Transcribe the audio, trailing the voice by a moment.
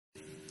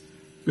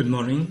Good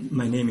morning.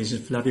 My name is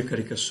Flavio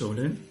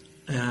Caricasole.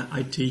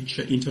 I teach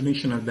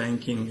international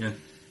banking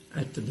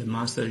at the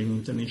Master in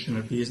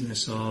International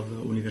Business of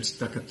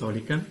Università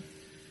Cattolica.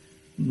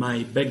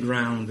 My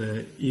background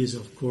is,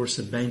 of course,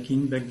 a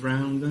banking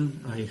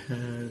background. I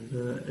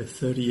have a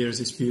 30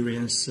 years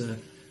experience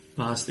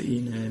passed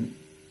in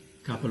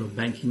a couple of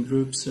banking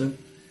groups,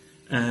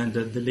 and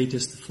the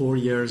latest 4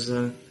 years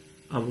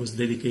I was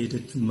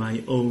dedicated to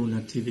my own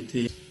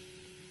activity.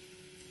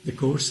 The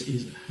course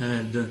is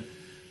had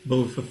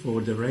both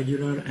for the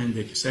regular and the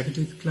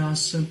executive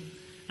class,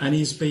 and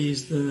is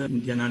based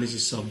on the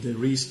analysis of the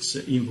risks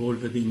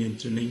involved in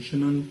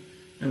international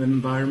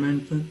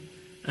environment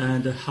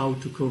and how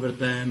to cover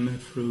them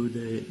through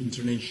the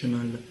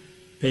international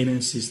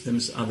payment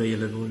systems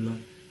available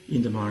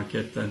in the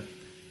market.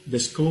 The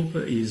scope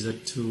is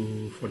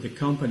for the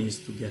companies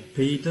to get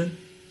paid,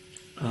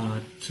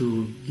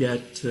 to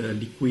get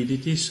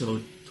liquidity,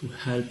 so to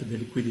help the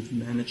liquidity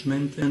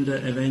management, and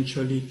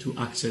eventually to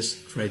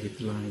access credit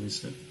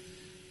lines.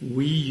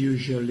 We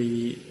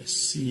usually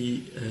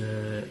see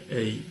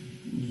a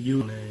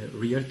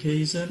real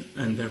case,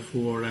 and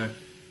therefore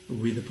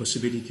with the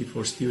possibility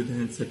for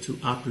students to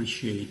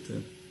appreciate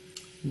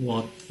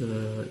what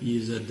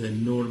is the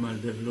normal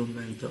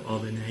development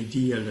of an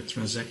ideal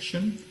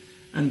transaction.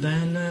 And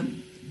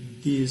then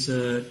this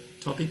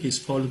topic is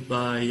followed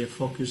by a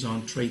focus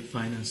on trade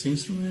finance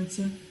instruments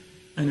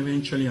and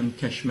eventually on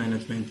cash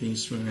management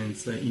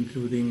instruments,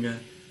 including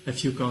a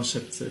few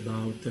concepts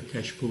about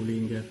cash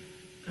pooling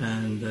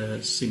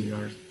and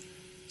similar.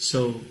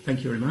 So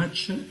thank you very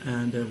much,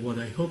 and what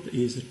I hope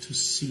is to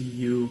see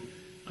you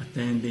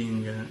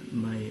attending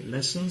my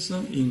lessons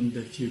in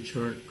the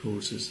future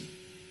courses.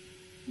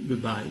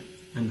 Goodbye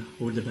and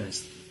all the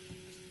best.